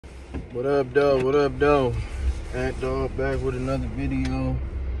What up, though? What up, though? Ant Dog back with another video.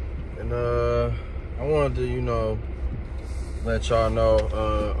 And I wanted to, let y'all know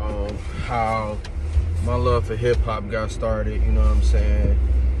on how my love for hip hop got started, you know what I'm saying?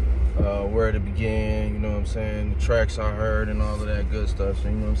 Where it began, you know what I'm saying? The tracks I heard and all of that good stuff. So,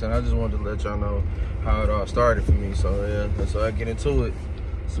 you know what I'm saying? I just wanted to let y'all know how it all started for me. So yeah, so I get into it.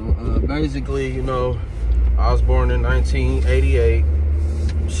 So basically, I was born in 1988.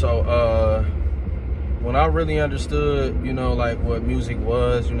 So when I really understood, like what music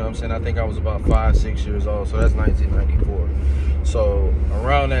was, you know what I'm saying? I think I was about 5, 6 years old. So that's 1994. So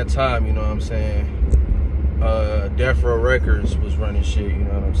around that time, you know what I'm saying? Death Row Records was running shit, you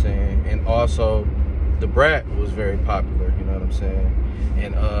know what I'm saying? And also, The Brat was very popular, you know what I'm saying?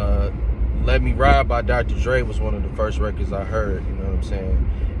 And Let Me Ride by Dr. Dre was one of the first records I heard, you know what I'm saying?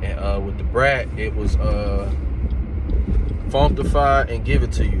 And with The Brat, it was Funkdafied and Give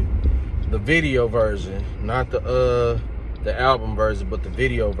It To You. The video version, not the album version, but the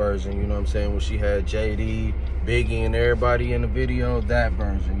video version, you know what I'm saying? When she had JD, Biggie, and everybody in the video, that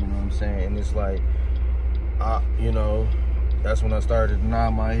version, you know what I'm saying? And it's like, that's when I started to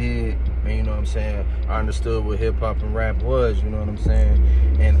nod my head, and you know what I'm saying, I understood what hip hop and rap was, you know what I'm saying?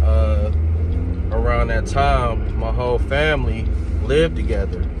 And around that time, my whole family lived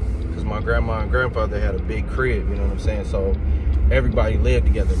together, because my grandma and grandfather had a big crib, you know what I'm saying? So everybody lived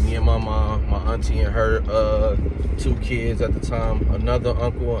together, me and my mom, my auntie and her 2 kids at the time, another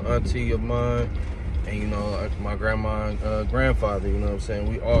uncle and auntie of mine, and my grandma and grandfather, you know what I'm saying?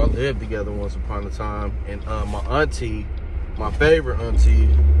 We all lived together once upon a time. And my auntie, my favorite auntie,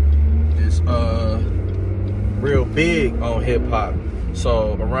 is real big on hip hop.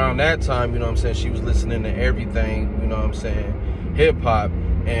 So around that time, you know what I'm saying, she was listening to everything, you know what I'm saying, hip hop,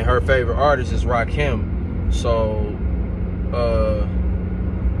 and her favorite artist is Rakim. So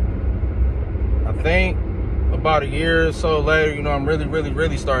I think about a year or so later, I'm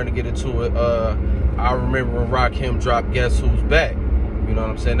really starting to get into it. I remember when Rakim dropped Guess Who's Back. You know what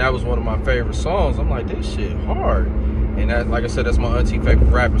I'm saying? That was one of my favorite songs. I'm like, this shit hard. And that, like I said, that's my auntie favorite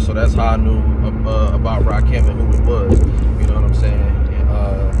rapper, so that's how I knew about Rakim and who it was. You know what I'm saying? And,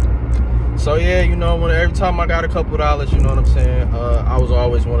 so yeah, when every time I got a couple dollars, you know what I'm saying, I was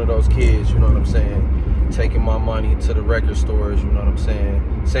always one of those kids, you know what I'm saying, taking my money to the record stores, you know what I'm saying.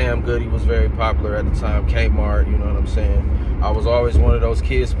 Sam Goody was very popular at the time, Kmart, you know what I'm saying. I was always one of those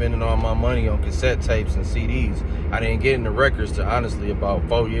kids spending all my money on cassette tapes and CDs. I didn't get into records till honestly about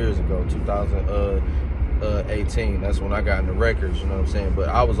 4 years ago, 2018. That's when I got into records, you know what I'm saying. But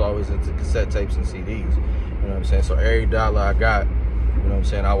I was always into cassette tapes and CDs, you know what I'm saying. So every dollar I got, you know what I'm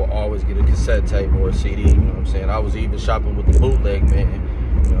saying, I would always get a cassette tape or a CD, you know what I'm saying. I was even shopping with the bootleg man,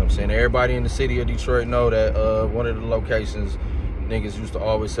 you know what I'm saying. Everybody in the city of Detroit know that one of the locations niggas used to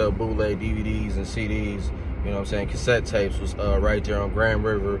always sell bootleg DVDs and CDs. You know what I'm saying? Cassette tapes was right there on Grand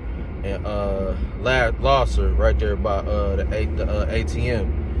River and Losser, right there by the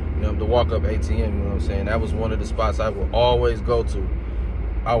ATM. The walk-up ATM, you know what I'm saying? That was one of the spots I would always go to.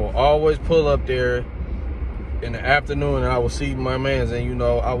 I would always pull up there in the afternoon and I would see my mans and,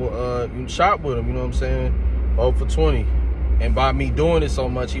 I would shop with him, you know what I'm saying? 0 for 20. And by me doing it so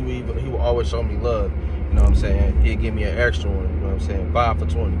much, he would always show me love, you know what I'm saying? He'd give me an extra one, you know what I'm saying? 5 for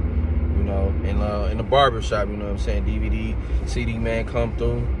 20. In the barber shop, you know what I'm saying, DVD, CD man come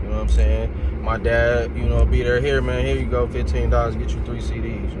through, you know what I'm saying. My dad, be there, here man, here you go, $15, get you 3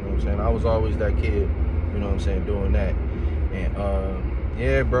 CDs, you know what I'm saying. I was always that kid, you know what I'm saying, doing that. And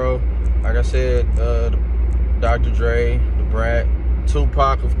yeah, bro, like I said, Dr. Dre, The Brat,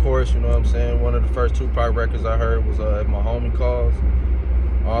 Tupac, of course, you know what I'm saying. One of the first Tupac records I heard was If My Homie Calls.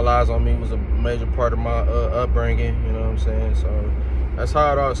 All Eyes on Me was a major part of my upbringing, you know what I'm saying. So that's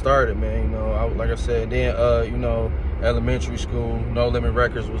how it all started, man. Like I said, then elementary school, No Limit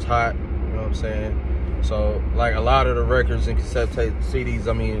Records was hot, you know what I'm saying. So like a lot of the records and cassette tape CDs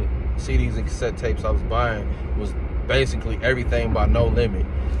and cassette tapes I was buying was basically everything by No Limit.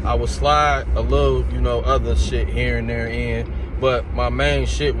 I would slide a little, other shit here and there in, but my main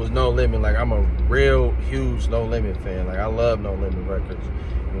shit was No Limit. Like, I'm a real huge No Limit fan. Like, I love No Limit Records,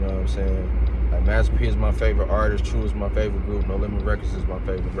 you know what I'm saying. Like, Master P is my favorite artist, True is my favorite group, No Limit Records is my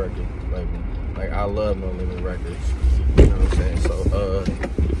favorite record label. Like, I love No Limit Records, you know what I'm saying. So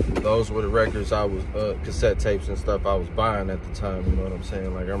those were the records I was cassette tapes and stuff I was buying at the time, you know what I'm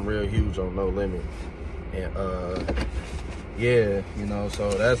saying. Like, I'm real huge on No Limit. And yeah, so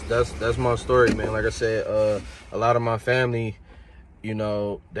that's my story, man. Like I said, a lot of my family,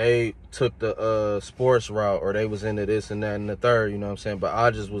 they took the sports route, or they was into this and that and the third, you know what I'm saying. But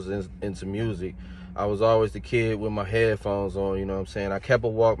I just was into music. I was always the kid with my headphones on, you know what I'm saying? I kept a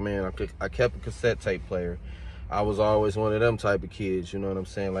Walkman, I kept a cassette tape player. I was always one of them type of kids, you know what I'm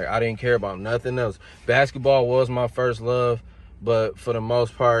saying? Like, I didn't care about nothing else. Basketball was my first love, but for the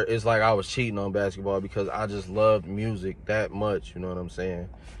most part, it's like I was cheating on basketball because I just loved music that much, you know what I'm saying?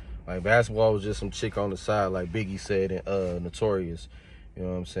 Like, basketball was just some chick on the side, like Biggie said in Notorious, you know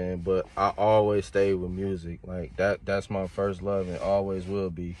what I'm saying? But I always stayed with music. Like, that's my first love and always will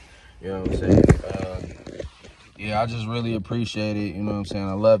be, you know what I'm saying? Yeah, I just really appreciate it, you know what I'm saying?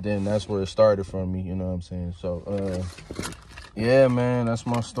 I loved it, and that's where it started from me, you know what I'm saying? So, yeah, man, that's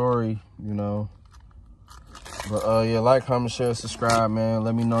my story, you know? But, yeah, like, comment, share, subscribe, man.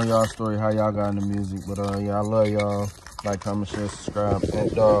 Let me know y'all story, how y'all got into music. But, yeah, I love y'all. Like, comment, share, subscribe.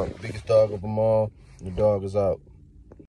 That dog, biggest dog of them all. The dog is out.